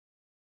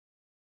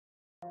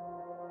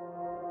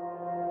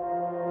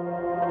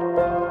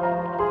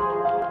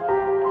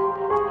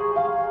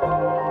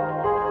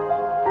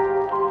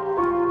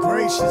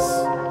gracious.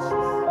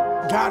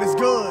 God is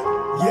good.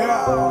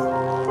 Yeah.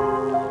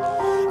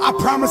 I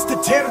promise to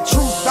tell the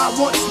truth. I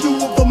once knew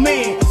of a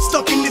man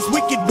stuck in his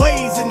wicked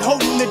ways and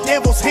holding the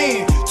devil's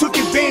hand. Took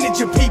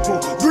advantage of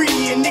people,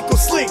 greedy and nickel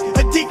slick.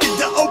 Addicted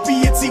to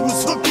opiates, he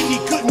was hooked and he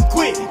couldn't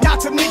quit. Not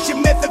to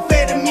mention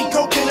methamphetamine,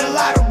 coke and a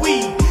lot of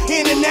weed.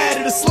 In and out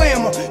of the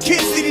slammer,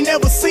 kids that he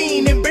never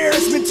seen.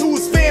 Embarrassment to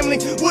his family,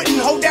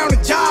 wouldn't hold down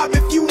a job.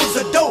 If you was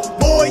a dope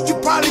boy, you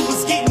probably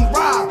was getting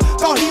robbed.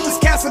 Thought he was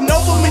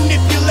Casanova,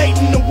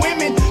 manipulating the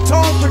women.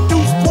 Tongue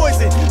produced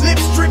poison,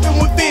 lips dripping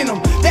with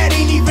venom. That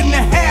ain't even the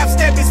half,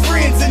 stabbed his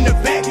friends in the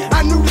back.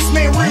 I knew this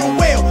man real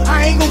well,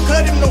 I ain't gon'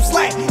 cut him no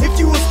slack. If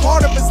you was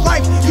part of his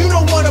life, you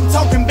know what I'm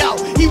talking about.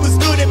 He was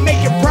good at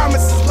making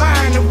promises,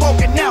 lying and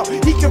walking out.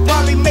 He could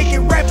probably make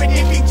it rapping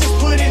if he just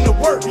put in the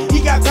work.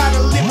 He got tired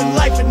of living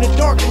life in the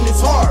dark and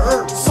his heart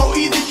hurt. So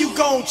either you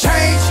gon'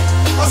 change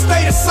or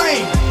stay the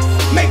same.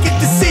 Make a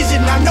decision,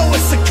 I know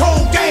it's a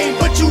cold game,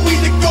 but you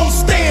either gon'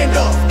 stand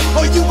up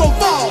or you gon'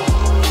 fall.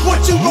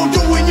 What you gon'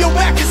 do when your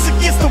back is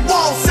against the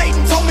wall?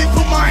 Satan told me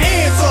put my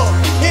hands up,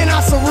 and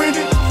I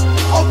surrendered.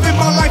 Open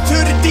my life to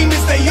the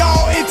demons, they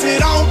all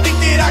entered. I don't think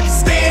that I can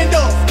stand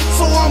up,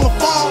 so I'ma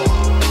fall.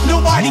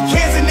 Nobody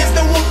cares and there's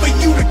no one for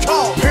you to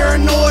call.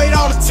 Paranoid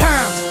all the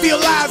time, feel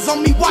eyes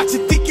on me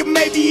watching, thinking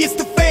maybe it's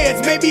the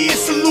feds, maybe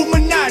it's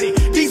Illuminati.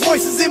 These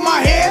voices in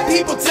my head,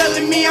 people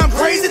telling me I'm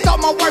crazy.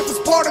 Thought my wife was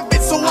part of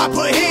it, so I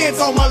put hands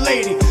on my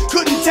lady.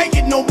 Couldn't take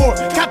it no more,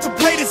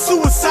 contemplated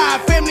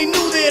suicide. Family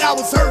knew that I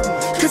was hurting,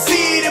 could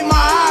see it in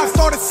my eyes.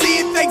 Started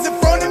seeing things in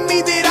front of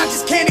me that I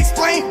just can't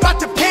explain. About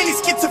to panic,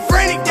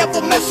 schizophrenic,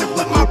 devil messing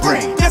with my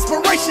brain.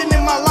 Desperation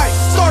in my life,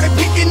 started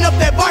picking up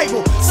that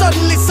Bible.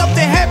 Suddenly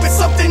something happened,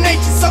 something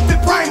ancient, something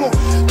primal.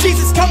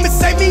 Jesus come and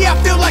save me, I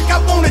feel like I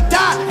wanna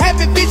die.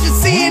 Having visions,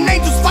 seeing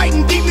angels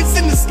fighting demons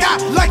in the sky,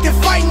 like they're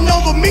fighting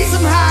over me.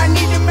 Somehow I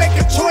need to make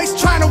a choice,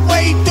 trying to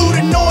wade through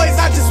the noise.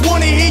 I just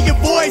wanna hear your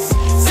voice.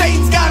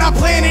 Satan's got our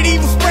planet,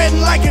 evil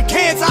spreading like a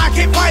cancer. I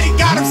can't fight it,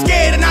 got him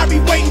scared, and I'll be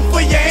waiting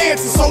for your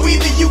answer. So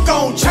either you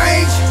gon'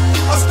 change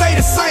or stay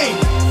the same.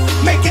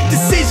 Make a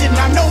decision,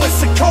 I know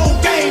it's a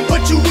cold game,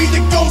 but you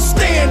either gon'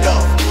 stand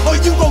up or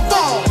you gon'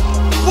 fall.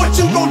 What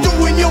you gon' do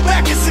when your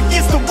back is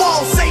against the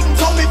wall? Satan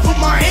told me put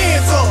my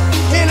hands up,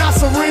 and I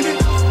surrendered.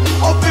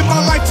 Open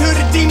my life to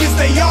the demons,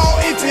 they all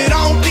entered.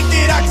 I don't think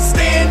that I can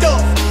stand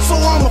up, so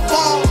I'ma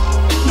fall.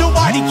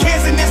 Nobody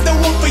cares and there's no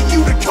one for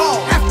you to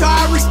call. After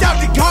I reached out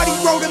to God, he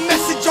wrote a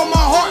message on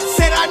my heart.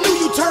 Said I knew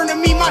you turned to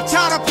me, my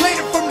child, I played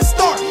it from the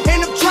start.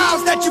 And them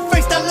trials that you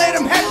faced, I let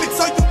them happen.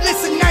 So you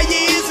listen, now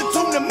your ears are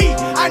tuned to me.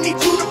 I need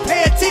you to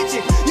pay attention.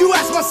 You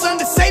asked my son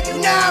to save you,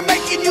 now I'm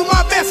making you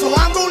my vessel.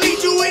 I'm gonna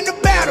lead you in the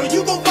battle,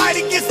 you gon' fight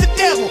against the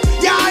devil.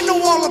 Yeah, I know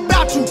all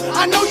about you,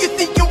 I know you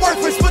think you're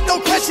worthless, but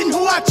don't question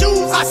who I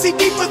choose. I see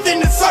deeper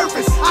than the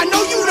surface, I know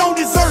you don't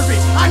deserve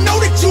it. I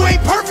know that you ain't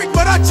perfect,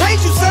 but I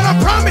changed you, son, I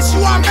promise you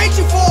I made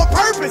you for a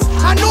purpose.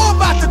 I know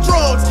about the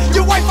drugs,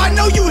 your wife, I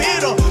know you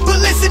hit her, but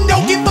listen,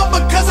 don't give up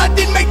because I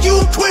didn't make you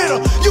a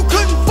quitter. You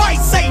couldn't fight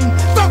Satan,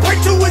 fell prey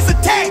to his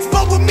attacks,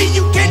 but with me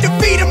you can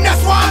defeat him,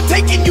 that's why I'm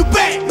taking you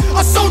back.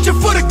 A soldier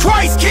for the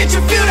Christ, can't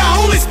you feel the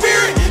Holy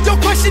Spirit? Don't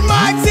question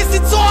my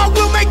existence or I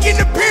will make an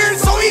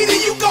appearance. So either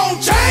you gon'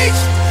 change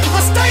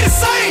or stay the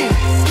same.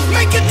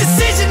 Make a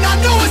decision, I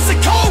know it's a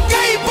cold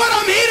game, but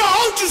I'm here to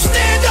hold you.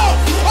 Stand up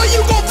or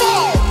you gon'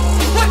 fall.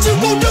 What you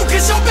gon' do,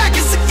 cause your back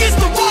is against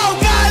the wall.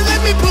 God,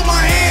 let me put my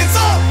hands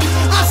up,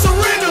 I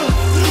surrender.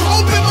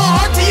 Open my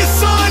heart to your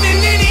son, and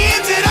in the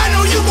end that I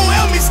know you gon'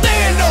 help me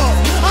stand up.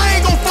 I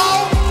ain't gon'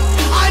 fall,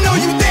 I know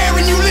you there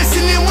and you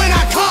listening when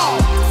I call.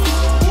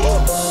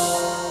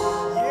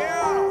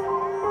 Yeah.